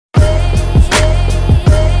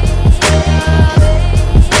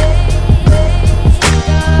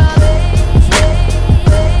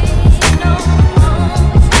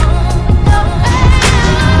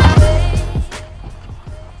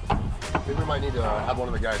need to have one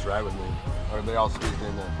of the guys ride with me. Or are they all squeezed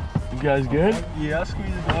in there? You guys good? Yeah, I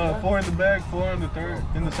squeezed 4 in the back, 4 in the third,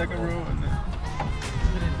 in the second row, and then...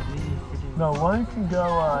 No, one can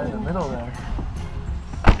go in the middle there.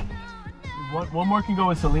 One more can go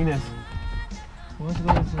with Salinas. One can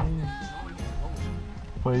go with Salinas.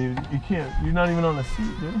 But you can't, you're not even on a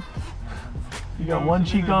seat, dude. You got one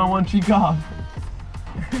cheek on, one cheek off.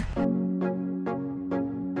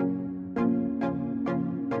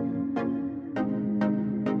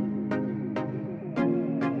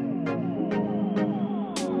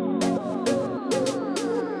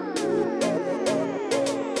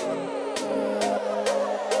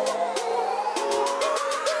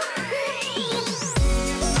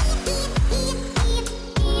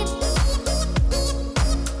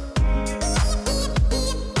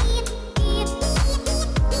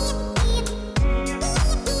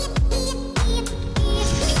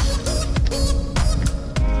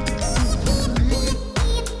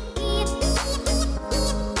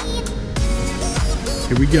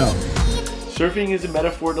 Here we go. Surfing is a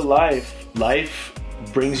metaphor to life. Life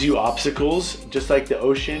brings you obstacles, just like the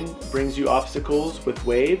ocean brings you obstacles with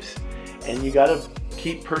waves, and you gotta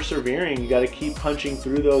keep persevering. You gotta keep punching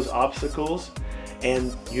through those obstacles,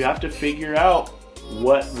 and you have to figure out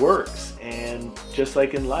what works. And just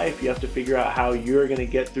like in life, you have to figure out how you're gonna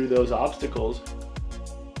get through those obstacles.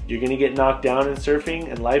 You're gonna get knocked down in surfing,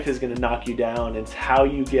 and life is gonna knock you down. It's how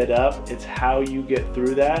you get up, it's how you get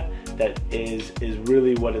through that is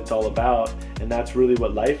really what it's all about. And that's really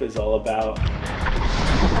what life is all about.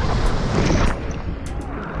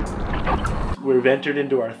 We've entered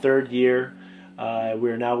into our 3rd year.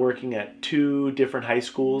 We're now working at 2 different high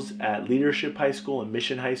schools, at Leadership High School and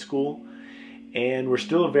Mission High School. And we're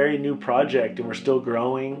still a very new project, and we're still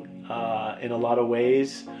growing in a lot of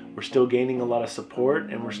ways. We're still gaining a lot of support,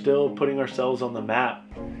 and we're still putting ourselves on the map.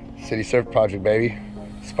 City Surf Project, baby.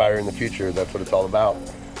 Aspire in the future, that's what it's all about.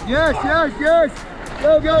 Yes, yes, yes!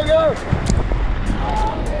 Go, go, go!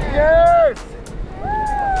 Yes!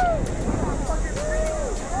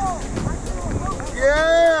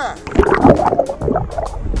 Yeah!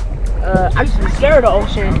 I used to be scared of the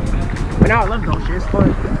ocean, but now I love the ocean. It's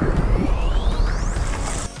fun.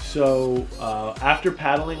 So after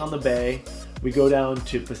paddling on the bay, we go down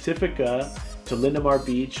to Pacifica, to Lindemar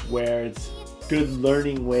Beach, where it's good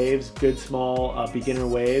learning waves, good small beginner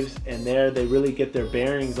waves, and there they really get their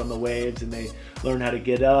bearings on the waves, and they learn how to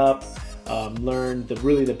get up, learn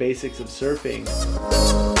really the basics of surfing.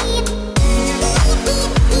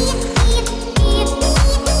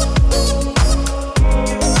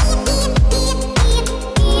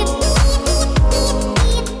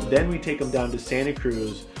 Then we take them down to Santa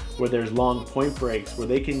Cruz, where there's long point breaks, where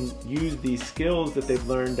they can use these skills that they've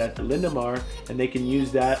learned at the Lindemar, and they can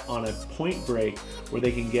use that on a point break where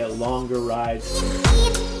they can get longer rides.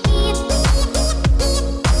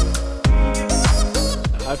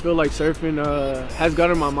 I feel like surfing has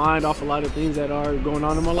gotten my mind off a lot of things that are going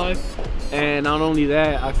on in my life. And not only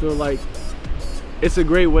that, I feel like it's a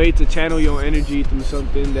great way to channel your energy through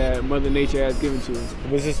something that Mother Nature has given to us.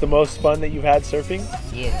 Was this the most fun that you've had surfing?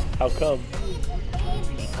 Yeah. How come?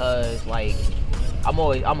 Because like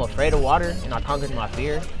I'm afraid of water, and I conquered my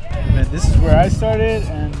fear. Man, this is where I started,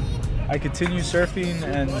 and I continue surfing,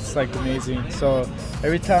 and it's like amazing. So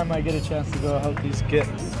every time I get a chance to go help these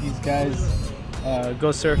guys go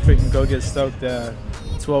surfing and go get stoked,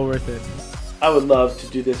 it's well worth it. I would love to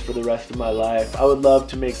do this for the rest of my life. I would love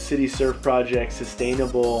to make City Surf Project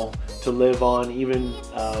sustainable to live on,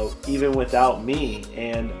 even without me.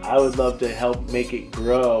 And I would love to help make it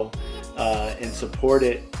grow and support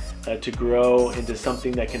it to grow into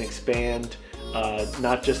something that can expand,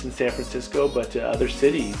 not just in San Francisco, but to other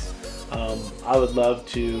cities. I would love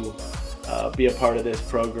to be a part of this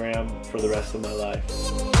program for the rest of my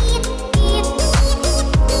life.